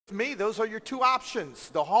me, those are your two options.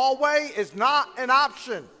 The hallway is not an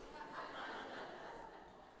option.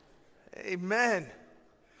 Amen.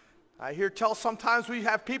 I hear tell sometimes we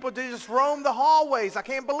have people that just roam the hallways. I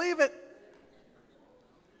can't believe it.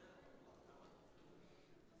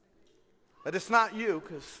 But it's not you,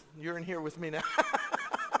 because you're in here with me now.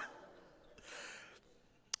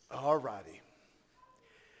 All righty.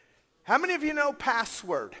 How many of you know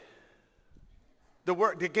password?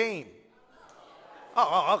 The game.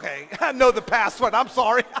 Oh, okay. I know the password. I'm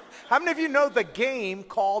sorry. How many of you know the game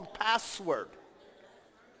called Password?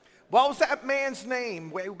 What was that man's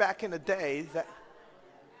name way back in the day?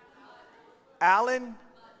 Alan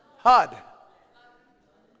Hudd.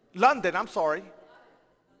 London, I'm sorry.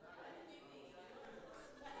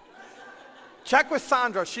 Check with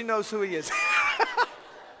Sandra. She knows who he is.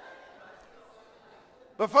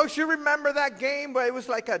 But folks, you remember that game where it was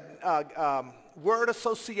like a word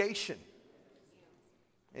association.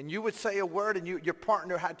 And you would say a word and your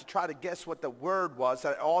partner had to try to guess what the word was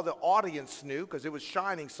that all the audience knew because it was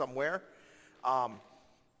shining somewhere.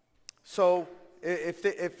 So if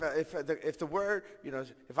the word,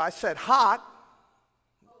 if I said hot,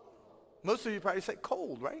 most of you probably say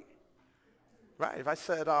cold, right? Right. If I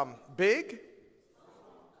said big,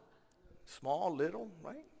 small, little,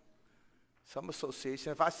 right? Some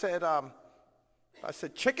association. If I said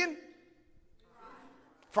chicken,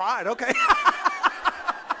 fried, okay.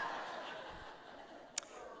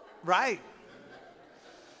 Right.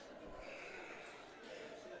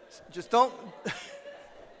 Just don't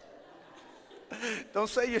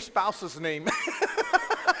say your spouse's name.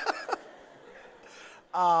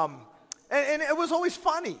 And it was always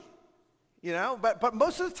funny, but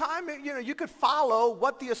most of the time, you could follow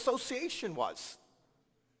what the association was.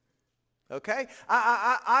 Okay?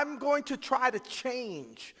 I'm going to try to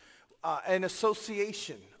change an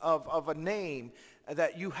association of a name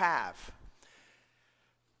that you have.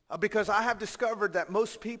 Because I have discovered that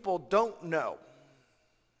most people don't know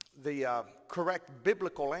the correct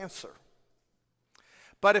biblical answer.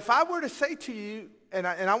 But if I were to say to you, and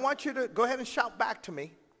I want you to go ahead and shout back to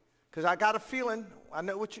me, because I got a feeling, I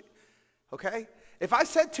know what you, okay? If I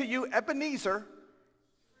said to you, Ebenezer,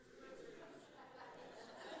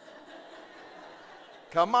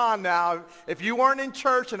 come on now. If you weren't in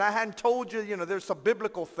church and I hadn't told you, there's a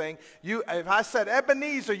biblical thing, if I said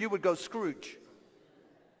Ebenezer, you would go Scrooge.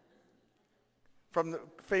 From the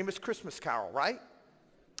famous Christmas Carol, right?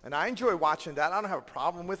 And I enjoy watching that. I don't have a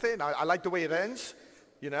problem with it. I like the way it ends,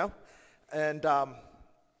 And, but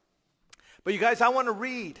you guys, I want to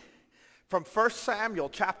read from 1 Samuel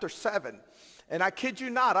chapter 7. And I kid you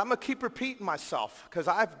not, I'm going to keep repeating myself because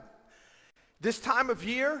this time of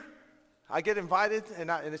year, I get invited,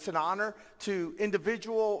 and it's an honor, to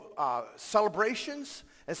individual celebrations.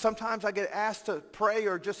 And sometimes I get asked to pray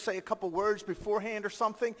or just say a couple words beforehand or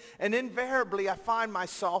something. And invariably, I find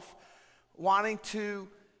myself wanting to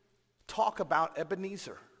talk about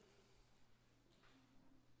Ebenezer.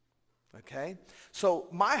 Okay? So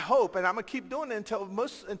my hope, and I'm going to keep doing it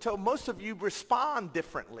until most of you respond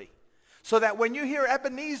differently. So that when you hear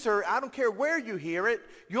Ebenezer, I don't care where you hear it,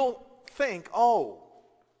 you'll think, oh,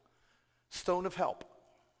 stone of help.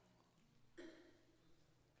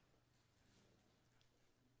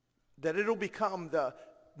 That it'll become the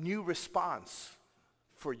new response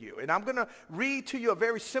for you. And I'm going to read to you a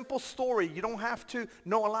very simple story. You don't have to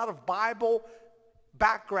know a lot of Bible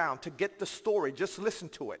background to get the story. Just listen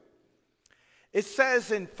to it. It says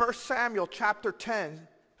in 1 Samuel chapter 7,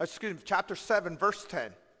 verse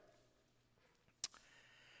 10.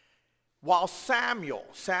 While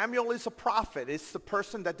Samuel is a prophet. It's the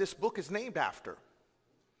person that this book is named after.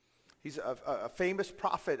 He's a famous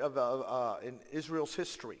prophet in Israel's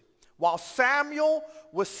history. While Samuel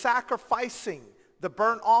was sacrificing the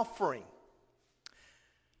burnt offering,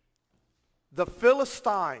 the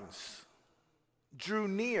Philistines drew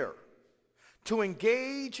near to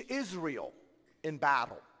engage Israel in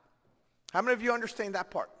battle. How many of you understand that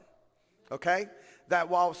part? Okay? That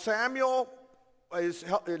while Samuel is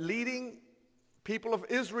leading people of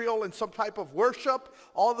Israel in some type of worship,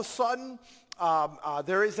 all of a sudden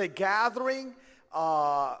there is a gathering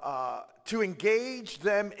to engage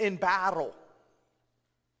them in battle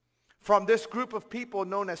from this group of people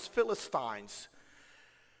known as Philistines.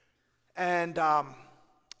 And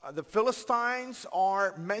the Philistines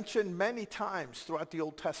are mentioned many times throughout the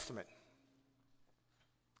Old Testament.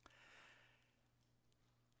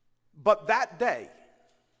 But that day,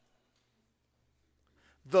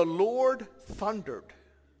 the Lord thundered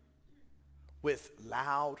with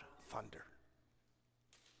loud thunder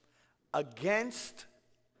against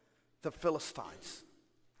the Philistines.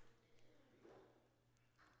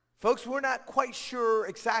 Folks, we're not quite sure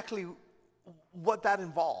exactly what that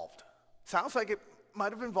involved. Sounds like it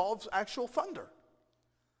might have involved actual thunder.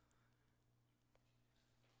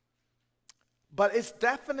 But it's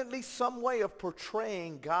definitely some way of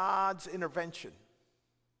portraying God's intervention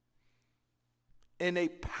in a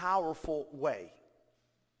powerful way.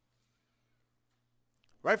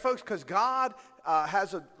 Right, folks? Because God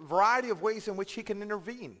has a variety of ways in which he can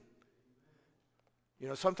intervene. You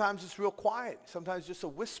know, sometimes it's real quiet. Sometimes just a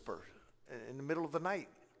whisper in the middle of the night.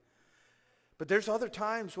 But there's other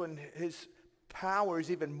times when his power is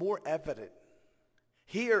even more evident.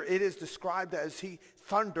 Here it is described as he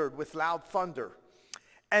thundered with loud thunder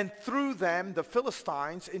and threw them, the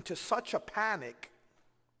Philistines, into such a panic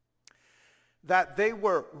that they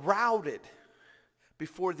were routed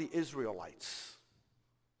before the Israelites.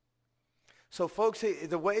 So folks,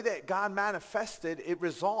 the way that God manifested, it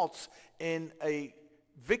results in a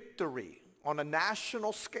victory on a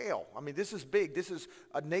national scale. I mean, this is big. This is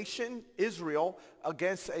a nation, Israel,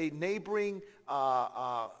 against a neighboring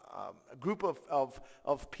group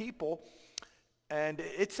of people. And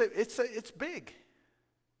it's big.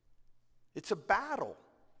 It's a battle.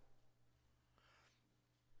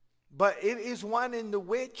 But it is one in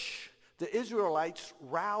which the Israelites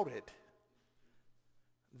routed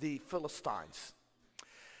the Philistines.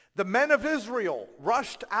 The men of Israel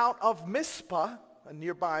rushed out of Mizpah, a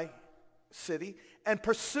nearby city, and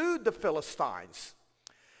pursued the Philistines.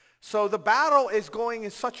 So the battle is going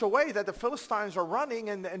in such a way that the Philistines are running,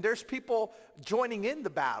 and there's people joining in the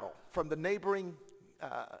battle from the neighboring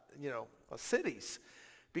cities,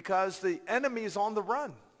 because the enemy is on the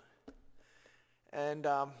run. And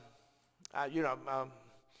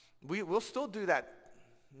we'll still do that.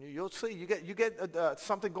 You'll see. You get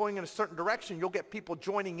something going in a certain direction, you'll get people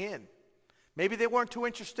joining in. Maybe they weren't too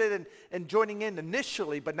interested in joining in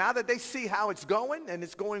initially, but now that they see how it's going and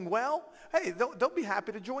it's going well, hey, they'll be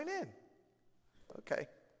happy to join in. Okay.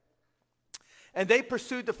 And they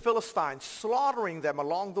pursued the Philistines, slaughtering them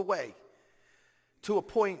along the way to a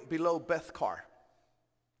point below Bethkar.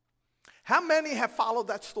 How many have followed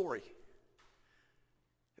that story?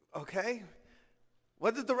 Okay.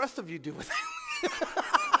 What did the rest of you do with it?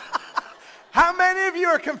 How many of you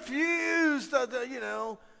are confused,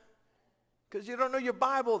 because you don't know your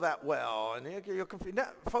Bible that well, and you're confused. Now,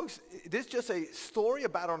 folks, this is just a story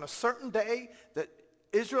about on a certain day that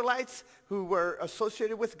Israelites who were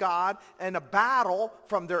associated with God and a battle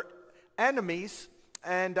from their enemies,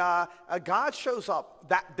 and God shows up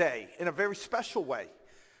that day in a very special way.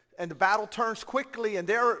 And the battle turns quickly, and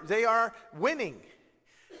they are winning,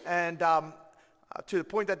 and to the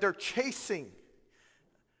point that they're chasing.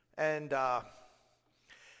 And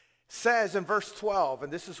says in verse 12,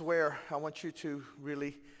 and this is where I want you to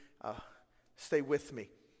really stay with me.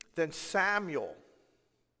 Then Samuel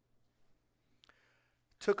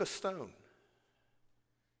took a stone,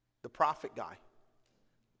 the prophet guy,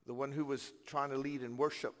 the one who was trying to lead in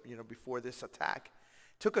worship, before this attack,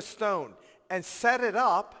 took a stone and set it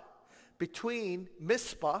up between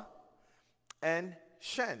Mizpah and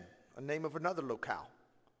Shen, a name of another locale.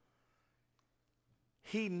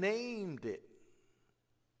 He named it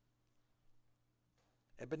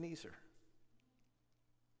Ebenezer,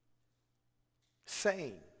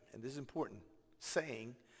 saying, and this is important,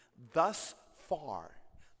 saying, thus far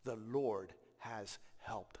the Lord has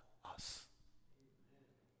helped us.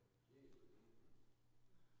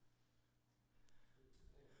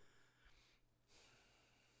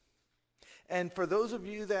 And for those of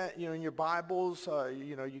you that, in your Bibles,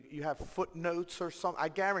 you have footnotes or something, I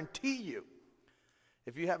guarantee you,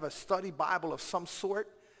 if you have a study Bible of some sort,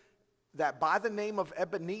 that by the name of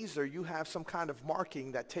Ebenezer, you have some kind of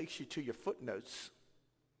marking that takes you to your footnotes.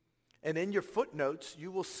 And in your footnotes,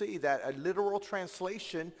 you will see that a literal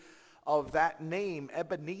translation of that name,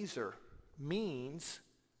 Ebenezer, means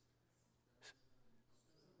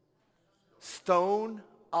stone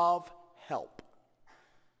of help.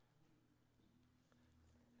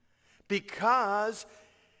 Because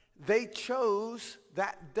they chose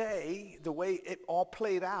that day, the way it all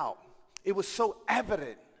played out, it was so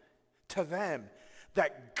evident to them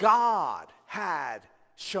that God had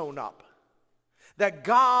shown up, that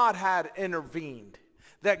God had intervened,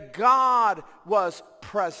 that God was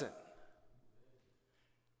present.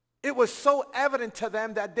 It was so evident to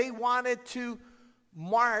them that they wanted to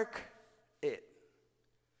mark it.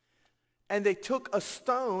 And they took a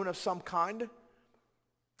stone of some kind,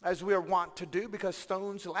 as we are wont to do, because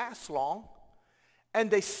stones last long,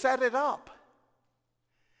 and they set it up.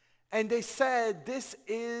 And they said, this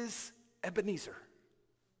is Ebenezer.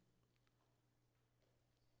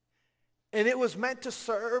 And it was meant to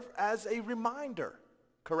serve as a reminder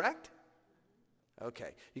Correct?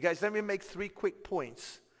 Okay. You guys, let me make 3 quick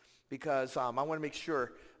points because I want to make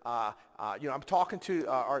sure, I'm talking to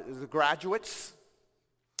the graduates.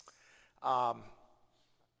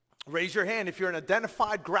 Raise your hand if you're an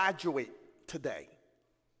identified graduate today.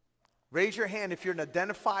 Raise your hand if you're an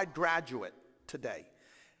identified graduate today.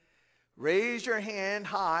 Raise your hand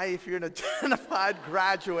high if you're an identified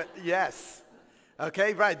graduate. Yes.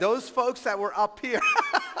 Okay, right. Those folks that were up here.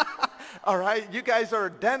 All right, you guys are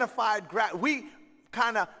identified. We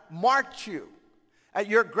kind of marked you at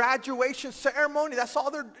your graduation ceremony. That's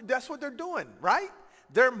what they're doing, right?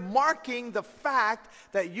 They're marking the fact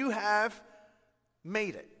that you have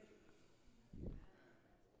made it.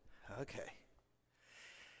 Okay.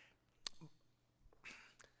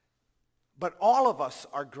 But all of us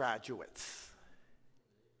are graduates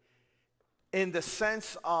in the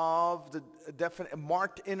sense of the definite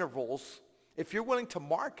marked intervals. If you're willing to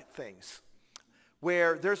mark things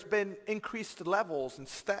where there's been increased levels and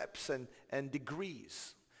steps and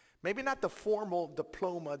degrees, maybe not the formal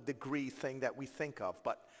diploma degree thing that we think of,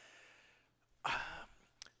 but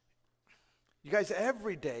you guys,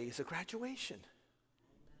 every day is a graduation.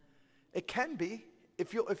 It can be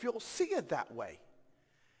if you'll see it that way.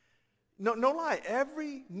 No lie.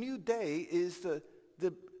 Every new day is the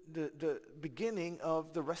beginning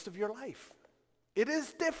of the rest of your life. It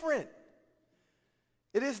is different.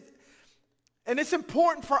 It is, and it's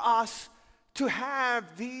important for us to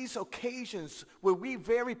have these occasions where we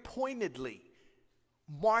very pointedly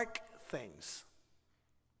mark things.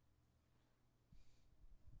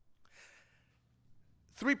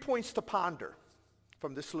 3 points to ponder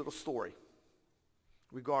from this little story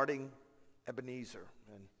regarding Ebenezer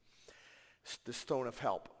and the stone of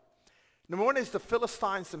help. Number 1 is the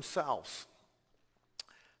Philistines themselves.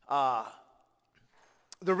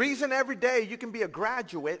 The reason every day you can be a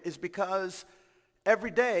graduate is because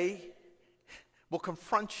every day will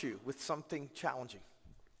confront you with something challenging.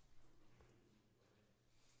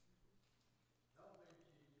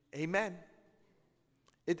 Amen.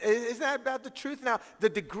 Isn't that about the truth? Now, the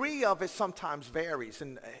degree of it sometimes varies,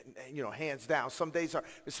 and hands down. Some days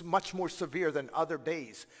it's much more severe than other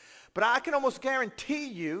days. But I can almost guarantee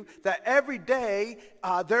you that every day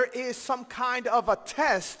there is some kind of a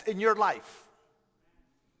test in your life.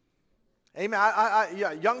 Amen.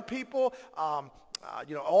 Young people,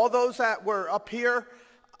 all those that were up here,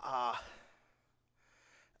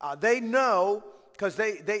 they know because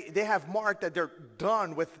they have marked that they're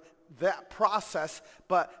done with that process,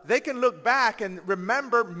 but they can look back and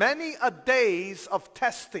remember many a days of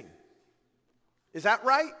testing. Is that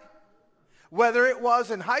right? Whether it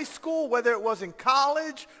was in high school, whether it was in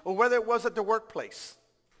college, or whether it was at the workplace,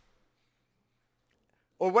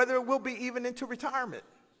 or whether it will be even into retirement.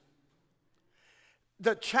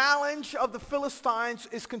 The challenge of the Philistines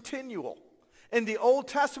is continual. In the Old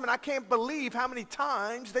Testament, I can't believe how many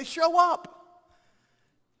times they show up.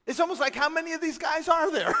 It's almost like, how many of these guys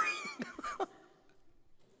are there?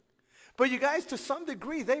 But you guys, to some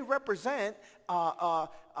degree, they represent the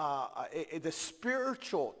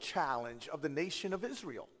spiritual challenge of the nation of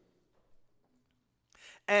Israel.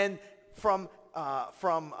 And from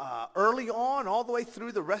early on all the way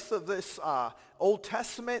through the rest of this Old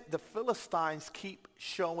Testament, the Philistines keep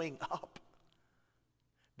showing up.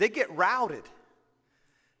 They get routed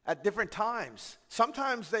at different times.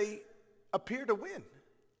 Sometimes they appear to win.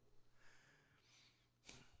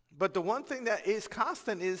 But the one thing that is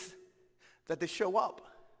constant is that they show up.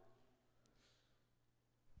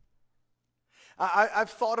 I've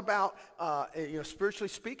thought about, spiritually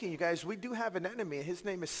speaking, you guys, we do have an enemy, and his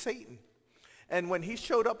name is Satan. And when he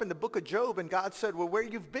showed up in the book of Job and God said, well, where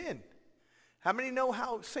you've been? How many know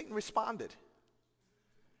how Satan responded?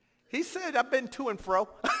 He said, I've been to and fro.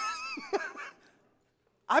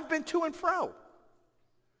 I've been to and fro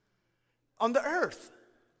on the earth.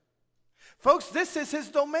 Folks, this is his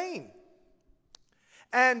domain.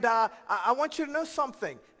 And I want you to know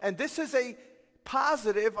something. And this is a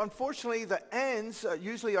positive. Unfortunately, the ends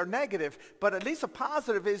usually are negative. But at least a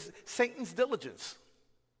positive is Satan's diligence.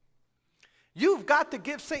 You've got to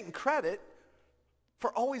give Satan credit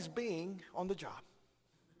for always being on the job.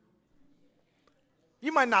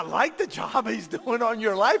 You might not like the job he's doing on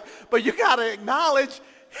your life, but you got to acknowledge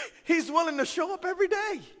he's willing to show up every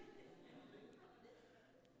day.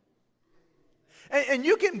 And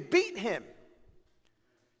you can beat him.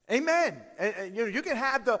 Amen. And you can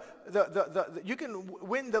have you can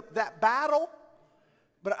win that battle.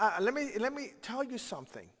 But let me tell you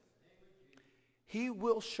something. He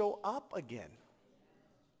will show up again.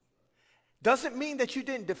 Doesn't mean that you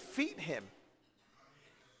didn't defeat him.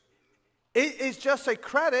 It is just a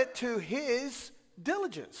credit to his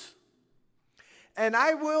Diligence. And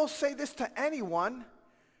I will say this to anyone,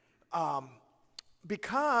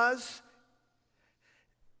 because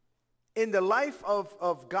in the life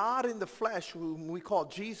of God in the flesh, whom we call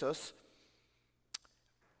Jesus,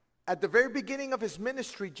 at the very beginning of his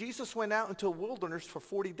ministry, Jesus went out into a wilderness for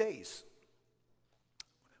 40 days,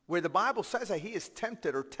 where the Bible says that he is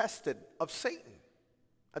tempted or tested of Satan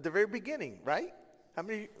at the very beginning, right? How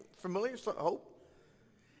many familiar? So, hope.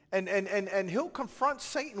 And he'll confront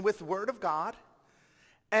Satan with the word of God,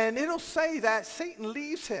 and it'll say that Satan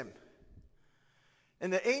leaves him,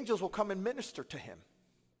 and the angels will come and minister to him.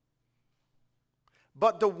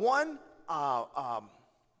 But the one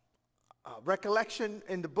recollection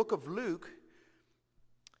in the book of Luke,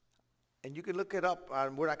 and you can look it up,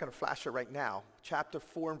 we're not going to flash it right now, chapter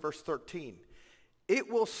 4 and verse 13. It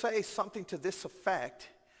will say something to this effect,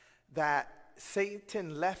 that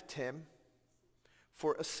Satan left him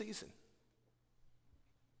for a season.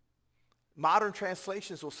 Modern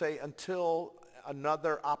translations will say until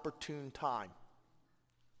another opportune time.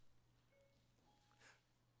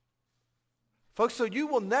 Folks, so you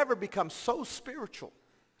will never become so spiritual.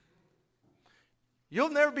 You'll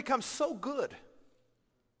never become so good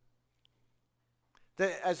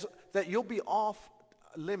that you'll be off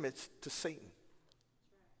limits to Satan.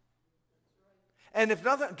 And if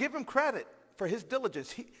nothing, give him credit for his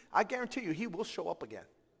diligence. I guarantee you, he will show up again.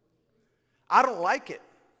 I don't like it.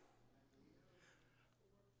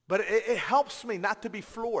 But it helps me not to be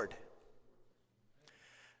floored.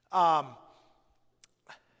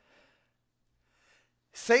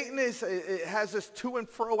 Satan has this to and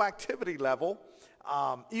fro activity level.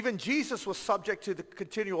 Even Jesus was subject to the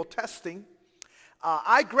continual testing.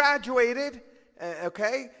 I graduated, in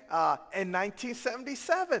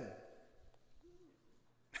 1977.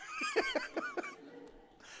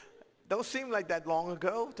 Don't seem like that long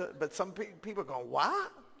ago, but some people are going,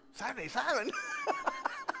 what? 77?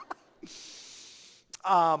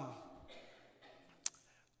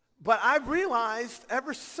 But I've realized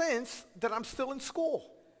ever since that I'm still in school.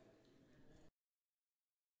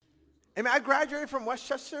 I mean, I graduated from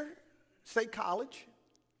Westchester State College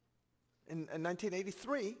in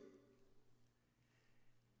 1983.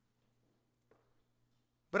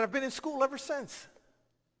 But I've been in school ever since.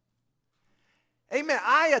 Amen.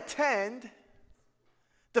 I attend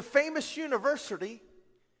the famous University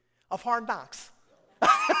of Hard Knocks.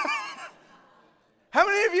 How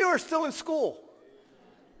many of you are still in school?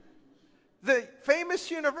 The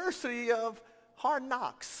famous University of Hard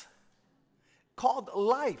Knocks, called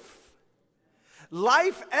life.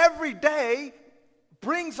 Life every day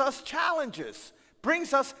brings us challenges,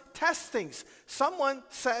 brings us testings. Someone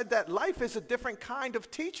said that life is a different kind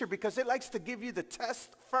of teacher because it likes to give you the test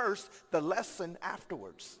first, the lesson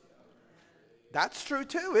afterwards. That's true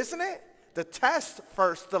too, isn't it? The test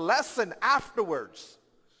first, the lesson afterwards.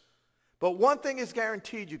 But one thing is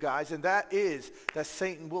guaranteed, you guys, and that is that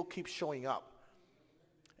Satan will keep showing up.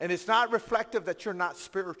 And it's not reflective that you're not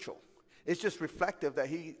spiritual. It's just reflective that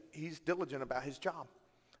he's diligent about his job.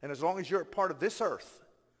 And as long as you're a part of this earth,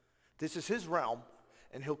 this is his realm,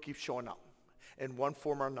 and he'll keep showing up in one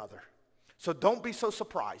form or another. So don't be so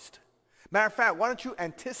surprised. Matter of fact, why don't you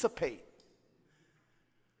anticipate?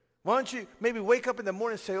 Why don't you maybe wake up in the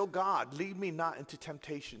morning and say, oh God, lead me not into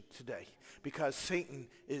temptation today, because Satan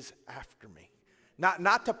is after me.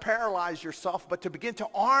 Not to paralyze yourself, but to begin to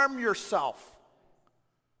arm yourself.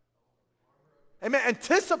 Amen.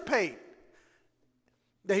 Anticipate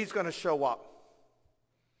that he's going to show up.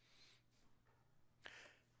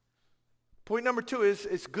 Point number 2 is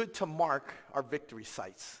it's good to mark our victory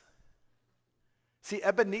sites. See,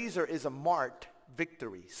 Ebenezer is a marked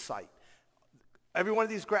victory site. Every one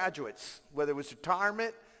of these graduates, whether it was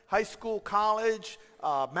retirement, high school, college,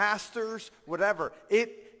 masters, whatever,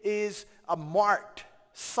 it is a marked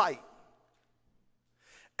site.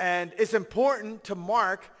 And it's important to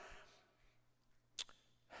mark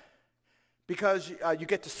because you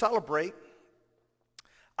get to celebrate.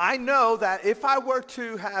 I know that if I were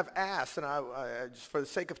to have asked, and I just for the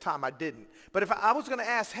sake of time, I didn't. But if I was going to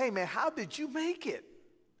ask, hey man, how did you make it?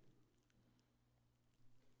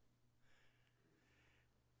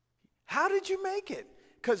 How did you make it?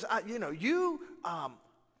 Because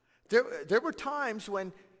there were times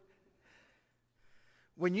when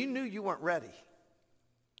you knew you weren't ready,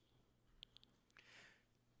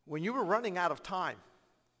 when you were running out of time.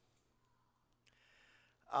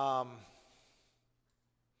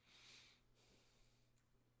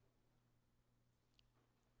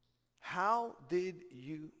 How did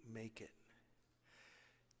you make it?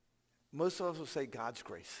 Most of us will say God's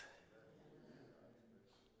grace.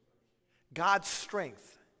 God's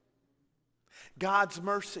strength. God's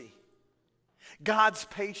mercy, God's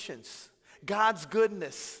patience, God's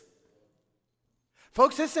goodness.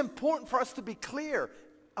 Folks, it's important for us to be clear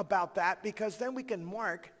about that because then we can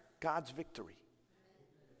mark God's victory.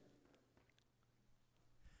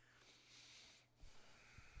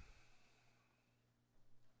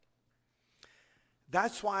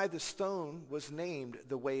 That's why the stone was named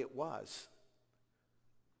the way it was.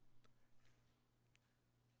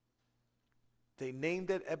 They named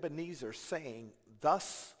it Ebenezer, saying,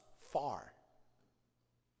 thus far,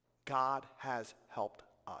 God has helped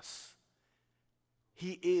us.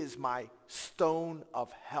 He is my stone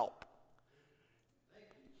of help.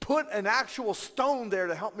 Put an actual stone there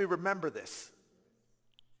to help me remember this.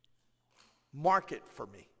 Mark it for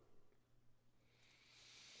me.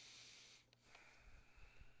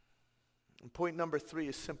 And point number 3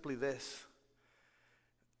 is simply this.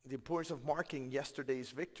 The importance of marking yesterday's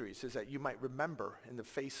victories is that you might remember in the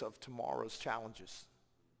face of tomorrow's challenges.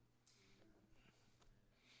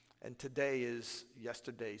 And today is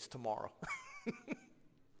yesterday's tomorrow.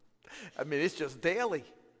 I mean, it's just daily.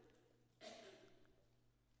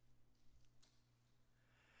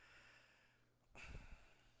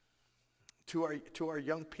 To our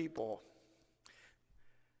young people,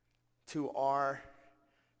 to our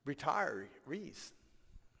retirees,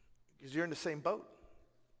 because you're in the same boat.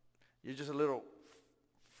 You're just a little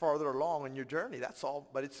farther along in your journey, that's all,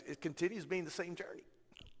 but it continues being the same journey.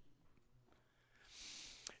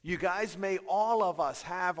 You guys, may all of us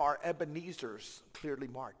have our Ebenezers clearly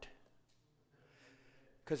marked.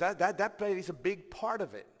 Because that plays a big part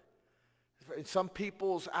of it. In some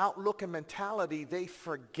people's outlook and mentality, they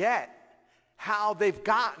forget how they've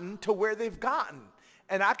gotten to where they've gotten.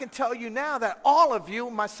 And I can tell you now that all of you,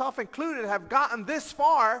 myself included, have gotten this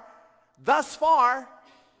far, thus far,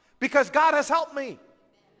 because God has helped me.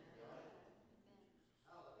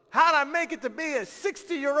 How did I make it to be a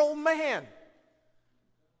 60-year-old man?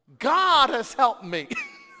 God has helped me.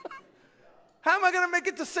 How am I going to make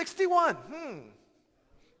it to 61?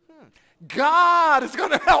 God is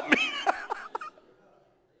going to help me.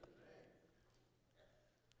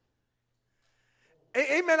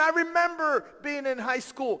 Amen. I remember being in high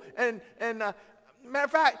school, and matter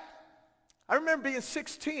of fact, I remember being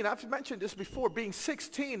 16. I've mentioned this before, being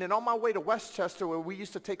 16 and on my way to Westchester where we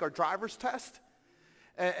used to take our driver's test.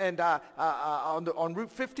 And on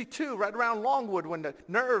Route 52, right around Longwood, when the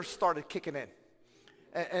nerves started kicking in.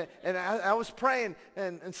 And I was praying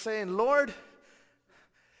and saying, Lord,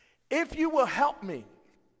 if you will help me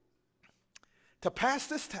to pass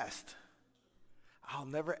this test, I'll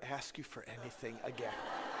never ask you for anything again.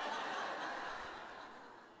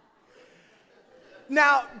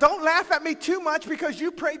 Now, don't laugh at me too much because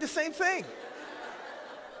you prayed the same thing.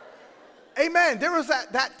 Amen. There was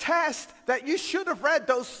that test that you should have read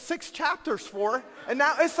those 6 chapters for, and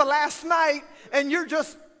now it's the last night, and you're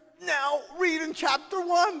just now reading chapter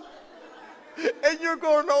 1. And you're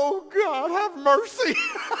going, oh, God, have mercy.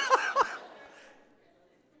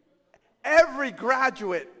 Every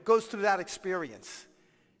graduate goes through that experience.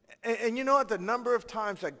 And you know what? The number of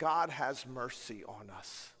times that God has mercy on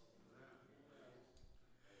us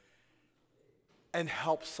and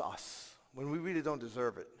helps us when we really don't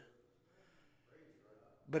deserve it.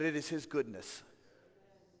 But it is his goodness.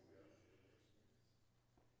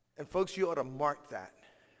 And folks, you ought to mark that.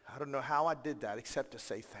 I don't know how I did that except to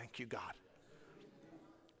say thank you, God.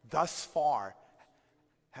 Thus far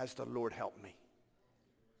has the Lord helped me.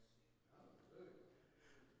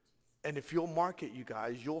 And if you'll mark it, you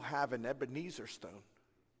guys, you'll have an Ebenezer stone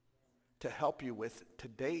to help you with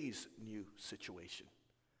today's new situation,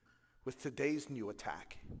 with today's new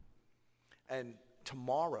attack, and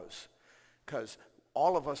tomorrow's. Because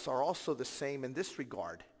all of us are also the same in this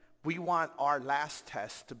regard. We want our last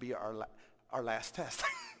test to be our last test.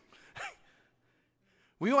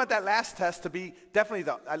 We want that last test to be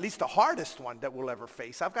definitely at least the hardest one that we'll ever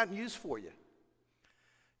face. I've got news for you.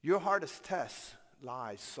 Your hardest test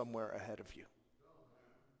lies somewhere ahead of you.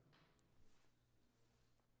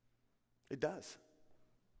 It does.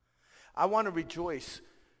 I want to rejoice.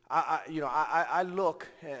 I look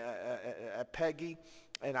at Peggy,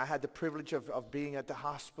 and I had the privilege of being at the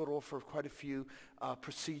hospital for quite a few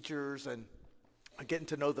procedures and getting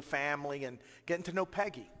to know the family and getting to know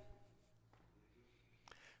Peggy,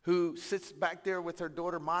 who sits back there with her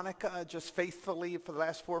daughter Monica just faithfully for the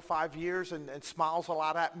last 4 or 5 years and smiles a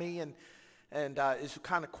lot at me and is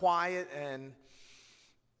kind of quiet. And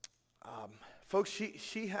folks,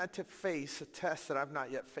 she had to face a test that I've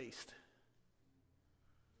not yet faced.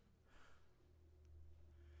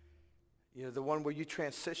 You know, the one where you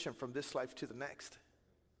transition from this life to the next.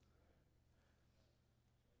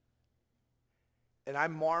 And I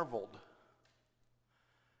marveled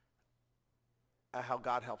at how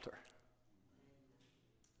God helped her.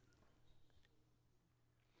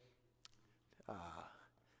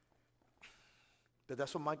 But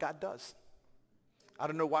that's what my God does. I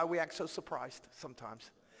don't know why we act so surprised sometimes.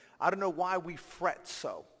 I don't know why we fret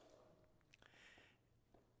so.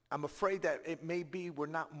 I'm afraid that it may be we're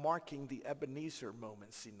not marking the Ebenezer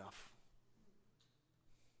moments enough.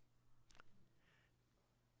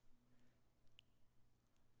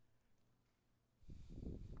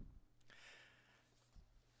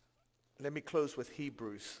 Let me close with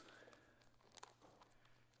Hebrews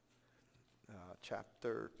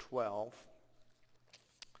chapter 12.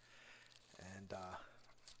 And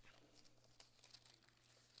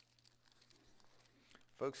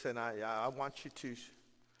folks, and I want you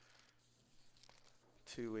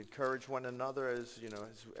to encourage one another as you know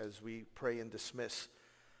as we pray and dismiss.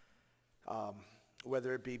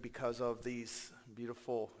 Whether it be because of these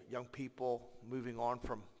beautiful young people moving on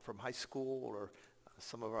from high school, or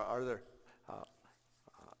some of our other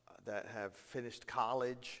that have finished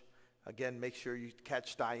college. Again, make sure you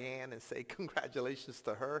catch Diane and say congratulations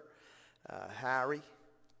to her. Harry.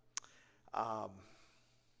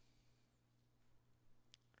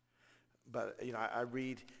 But, you know, I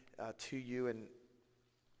read to you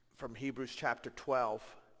from Hebrews chapter 12.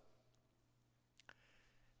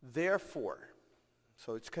 Therefore,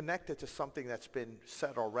 so it's connected to something that's been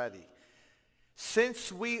said already.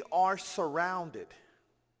 Since we are surrounded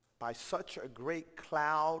by such a great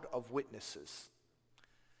cloud of witnesses.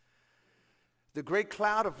 The great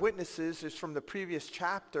cloud of witnesses is from the previous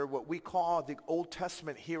chapter, what we call the Old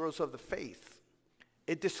Testament heroes of the faith.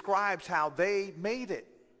 It describes how they made it.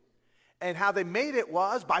 And how they made it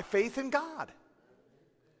was by faith in God.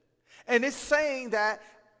 And it's saying that,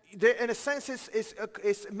 in a sense,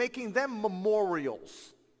 it's making them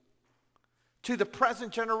memorials to the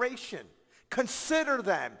present generation. Consider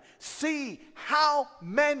them. See how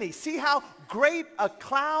great a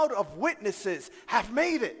cloud of witnesses have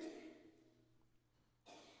made it.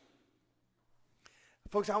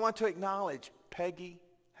 Folks, I want to acknowledge Peggy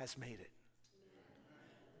has made it.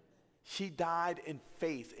 She died in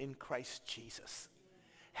faith in Christ Jesus.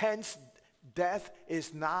 Hence, death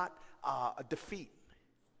is not a defeat.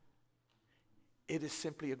 It is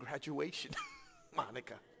simply a graduation,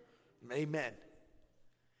 Monica. Amen.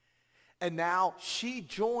 And now she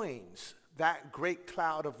joins that great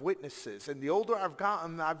cloud of witnesses. And the older I've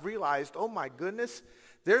gotten, I've realized, oh my goodness,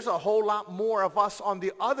 there's a whole lot more of us on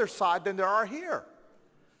the other side than there are here.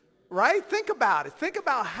 Right? Think about it. Think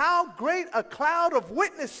about how great a cloud of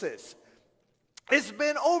witnesses. It's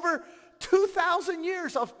been over 2,000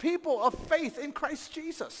 years of people of faith in Christ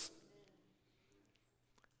Jesus.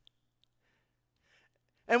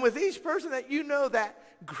 And with each person that you know that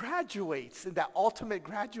graduates in that ultimate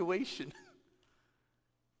graduation,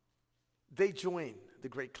 they join the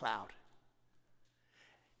great cloud.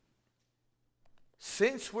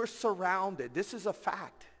 Since we're surrounded, this is a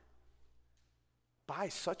fact, by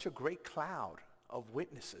such a great cloud of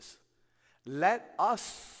witnesses, let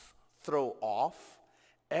us throw off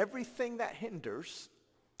everything that hinders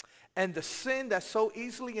and the sin that so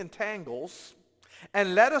easily entangles,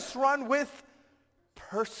 and let us run with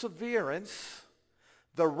perseverance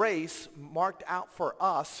the race marked out for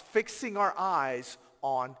us, fixing our eyes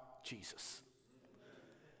on Jesus.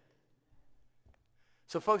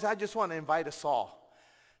 So folks, I just want to invite us all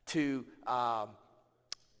to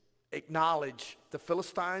acknowledge the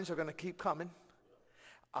Philistines are going to keep coming.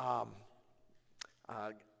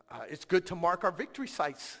 It's good to mark our victory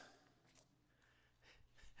sites,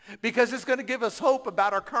 because it's going to give us hope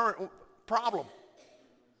about our current problem.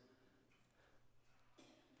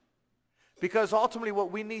 Because ultimately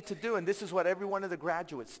what we need to do, and this is what every one of the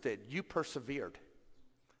graduates did, you persevered.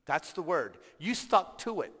 That's the word. You stuck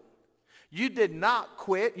to it. You did not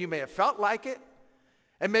quit. You may have felt like it.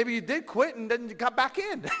 And maybe you did quit and then you got back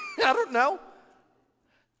in. I don't know.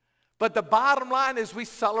 But the bottom line is we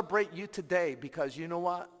celebrate you today, because you know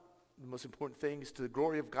what? The most important thing is, to the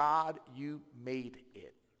glory of God, you made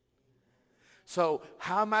it. So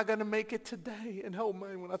how am I going to make it today? And oh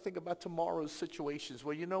man, when I think about tomorrow's situations,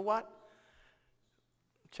 well, you know what?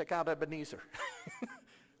 Check out Ebenezer.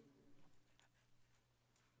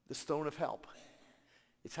 The stone of help.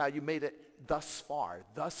 It's how you made it thus far.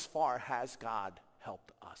 Thus far has God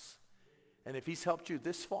helped us. And if he's helped you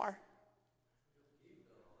this far,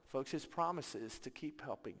 folks, his promise is to keep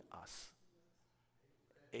helping us.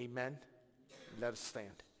 Amen. Let us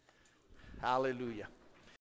stand. Hallelujah.